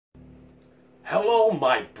Hello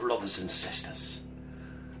my brothers and sisters,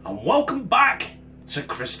 and welcome back to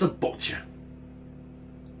Chris the Butcher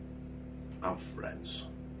and friends.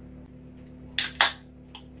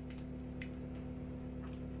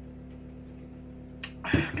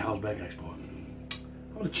 Carlsberg Export.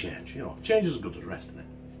 I'm going to change, you know, change is as good as rest, isn't it?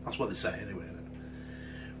 That's what they say anyway.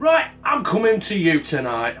 Right, I'm coming to you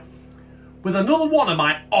tonight with another one of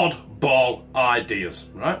my oddball ideas,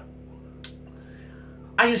 right?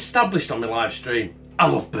 I established on my live stream, I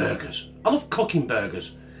love burgers. I love cooking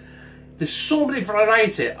burgers. There's so many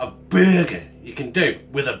variety of burger you can do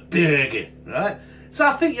with a burger, right? So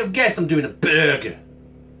I think you've guessed I'm doing a burger.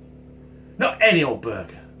 Not any old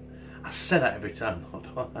burger. I say that every time.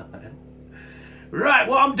 Right,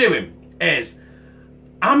 what I'm doing is,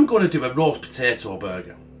 I'm going to do a roast potato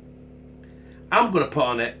burger. I'm going to put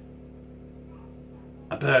on it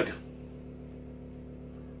a burger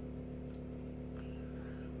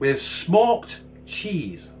with smoked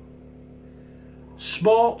cheese,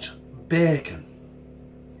 smoked bacon,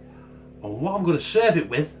 and what I'm going to serve it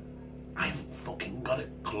with, I haven't fucking got a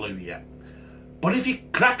clue yet. But if you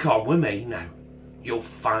crack on with me now, you'll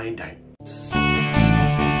find out.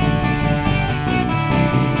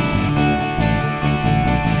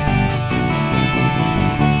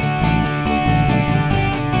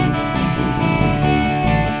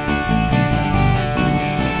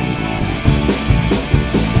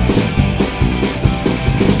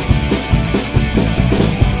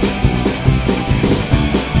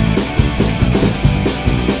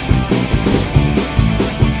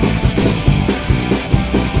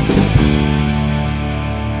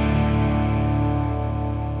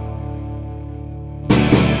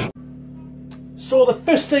 So the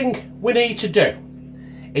first thing we need to do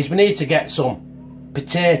is we need to get some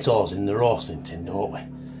potatoes in the roasting tin, don't we?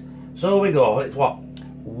 So we go, it's what?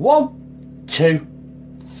 1, 2,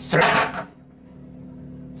 3.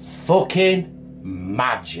 Fucking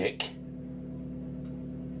magic.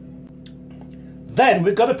 Then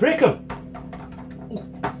we've got to prick them.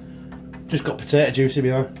 Just got potato juice in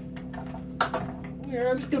here.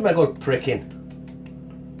 Yeah, just give them a good pricking.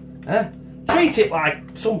 Treat it like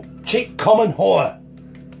some cheap common whore.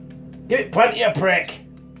 Give it plenty of prick.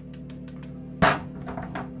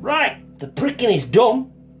 Right, the pricking is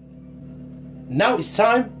done. Now it's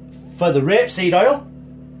time for the rapeseed oil.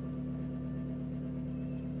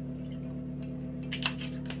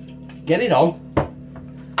 Get it on.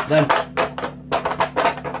 Then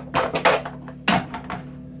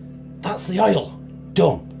that's the oil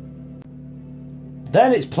done.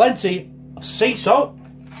 Then it's plenty of sea salt.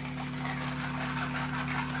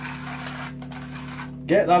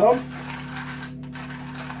 Get that on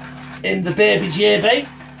in the baby JB.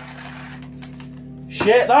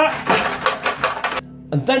 Shake that,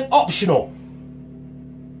 and then optional,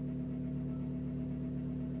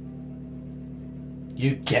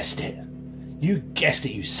 you guessed it, you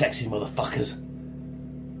sexy motherfuckers,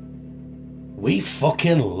 we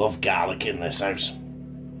fucking love garlic in this house.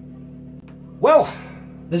 Well,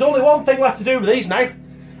 there's only one thing left to do with these now,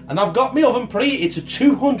 and I've got my oven preheated to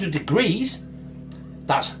 200 degrees.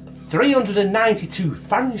 That's 392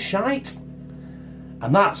 Fahrenheit,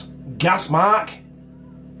 and that's gas mark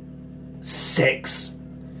 6.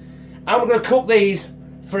 I'm going to cook these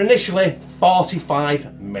for initially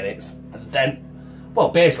 45 minutes, and then, well,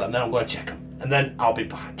 basically, and then I'm going to check them, and then I'll be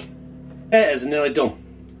back. Potatoes are nearly done.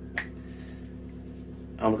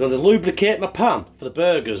 I'm going to lubricate my pan for the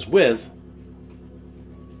burgers with,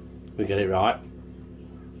 we get it right,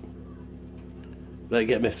 better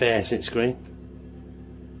get my face in screen.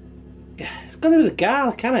 Yeah, it's going to be the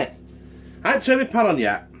garlic, can it? I haven't turned my pan on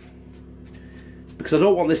yet because I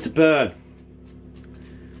don't want this to burn.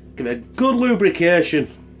 Give it a good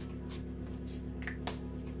lubrication.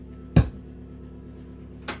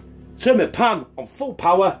 Turn my pan on full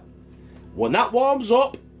power. When that warms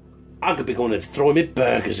up, I'm going to be going to throw my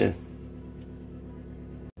burgers in.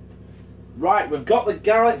 Right, we've got the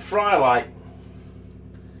garlic fry light.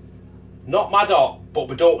 Not mad hot, but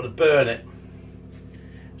we don't want to burn it.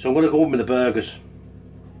 So I'm going to go with the burgers.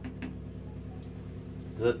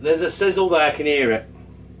 There's a sizzle there, I can hear it.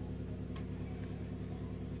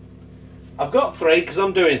 I've got 3 because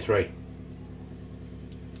I'm doing 3.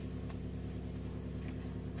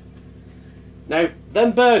 Now,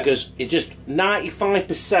 them burgers is just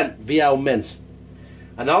 95% VL mince.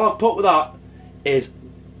 And all I've put with that is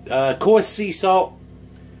coarse sea salt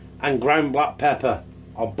and ground black pepper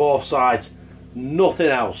on both sides. Nothing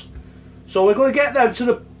else. So we're going to get them to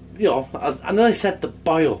the, you know, I nearly said the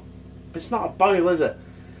boil, but it's not a boil, is it?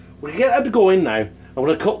 We're going to get them going now, and we're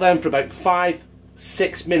going to cook them for about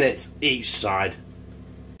 5-6 minutes each side.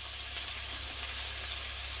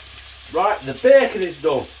 Right, the bacon is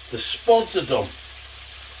done. The spuds are done.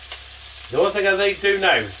 The only thing I need to do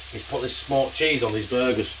now is put this smoked cheese on these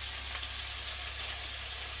burgers.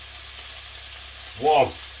 1,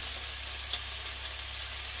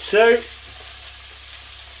 2.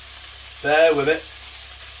 Bear with it.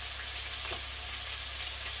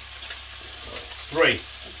 3.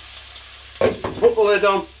 Put the lid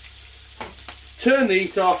on. Turn the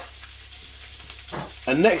heat off.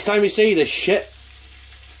 And next time you see this shit,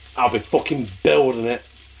 I'll be fucking building it.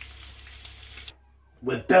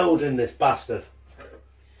 We're building this bastard.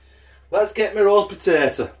 Let's get my roast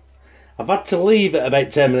potato. I've had to leave it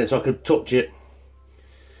about 10 minutes so I could touch it.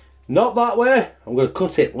 Not that way. I'm going to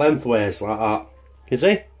cut it lengthways like that. You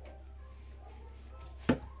see?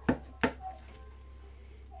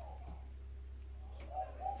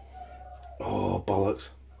 Oh, bollocks.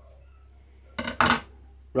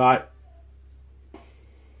 Right.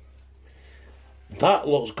 That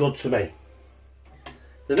looks good to me.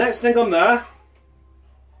 The next thing on there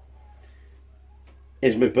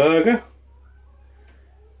is my burger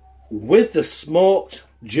with the smoked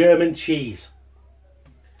German cheese.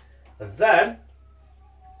 And then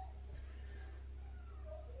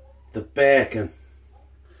the bacon,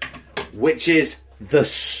 which is the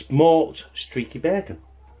smoked streaky bacon.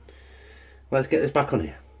 Let's get this back on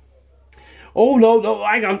here. Oh no,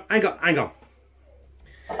 hang on.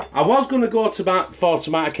 I was going to go for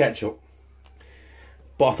tomato ketchup,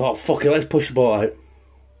 but I thought, fuck it, let's push the boat out.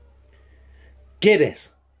 Guinness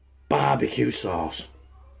barbecue sauce.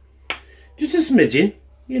 Just a smidgen,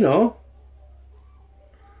 you know.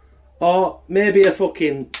 Or maybe a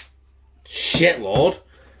fucking shitload.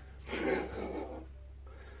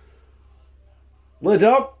 Lid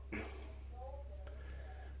up.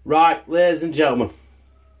 Right, ladies and gentlemen.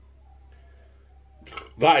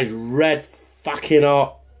 That is red fucking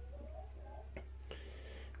hot.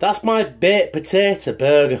 That's my baked potato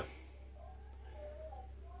burger.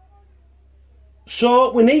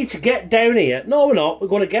 So we need to get down here. No, we're not. We're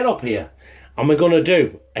going to get up here. And we're going to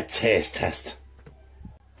do a taste test.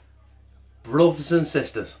 Brothers and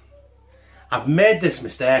sisters, I've made this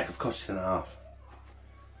mistake of cutting it in half.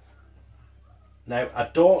 Now, I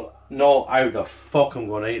don't know how the fuck I'm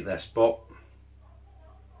going to eat this, but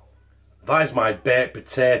that is my baked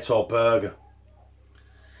potato burger.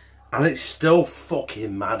 And it's still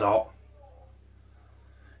fucking mad hot.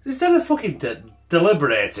 Instead of fucking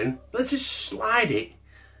deliberating, let's just slide it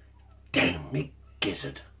down me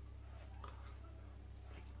gizzard.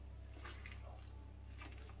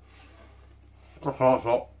 That's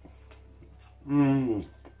hot. Mmm.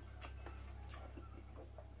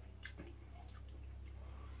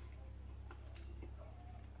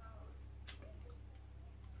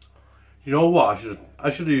 You know what? I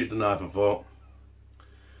should have used a knife and fork.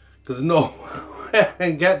 Because no, I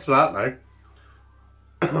can get to that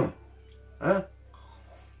now. Huh?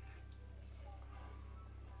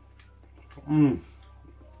 Mmm.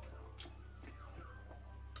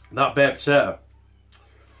 That baked potato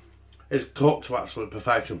is cooked to absolute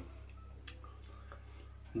perfection.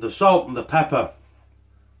 The salt and the pepper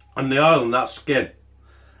and the oil and that skin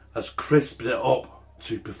has crisped it up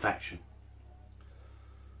to perfection.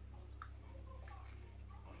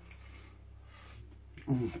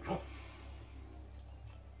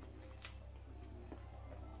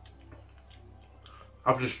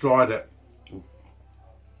 I've destroyed it,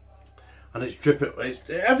 and it's dripping.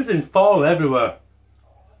 Everything's falling everywhere.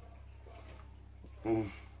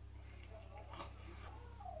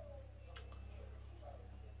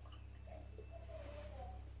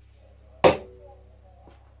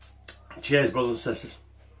 Cheers, brothers and sisters.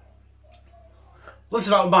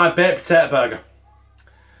 Listen up with my baked potato burger.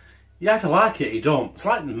 You either like it or you don't. It's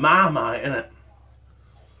like Marmite, innit?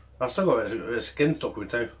 I've still got a bit of skin stuck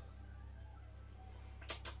with me too.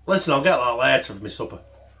 Listen, I'll get that later for my supper.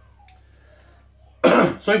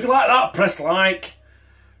 So if you like that, press like,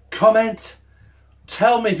 comment,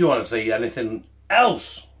 tell me if you want to see anything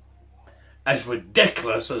else as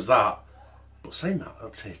ridiculous as that. But saying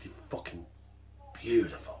that tasted fucking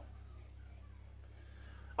beautiful.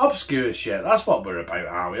 Obscure shit, that's what we're about,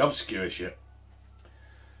 aren't we? Obscure shit.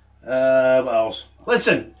 What else?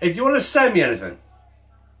 Listen, if you want to send me anything,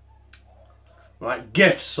 like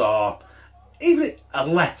gifts or even a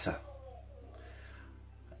letter,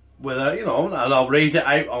 with a, you know, and I'll read it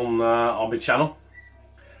out on my channel.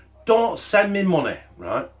 Don't send me money,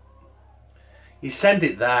 right? You send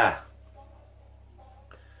it there.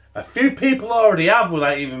 A few people already have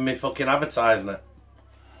without even me fucking advertising it.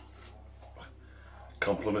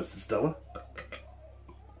 Compliments to Stella.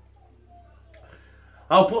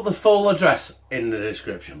 I'll put the full address in the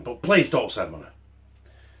description, but please don't send money.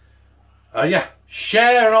 Yeah,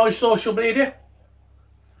 share on all your social media.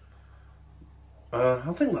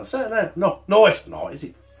 I think that's it, isn't it? No, it's not, is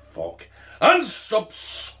it? Fuck. And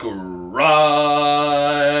subscribe.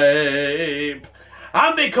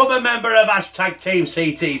 And become a member of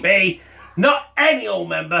 #TeamCTB. Not any old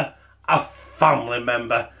member, a family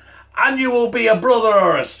member. And you will be a brother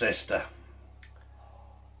or a sister.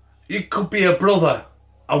 You could be a brother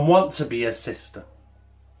and want to be a sister.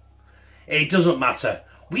 It doesn't matter.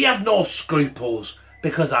 We have no scruples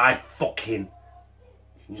because I fucking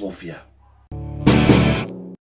love you.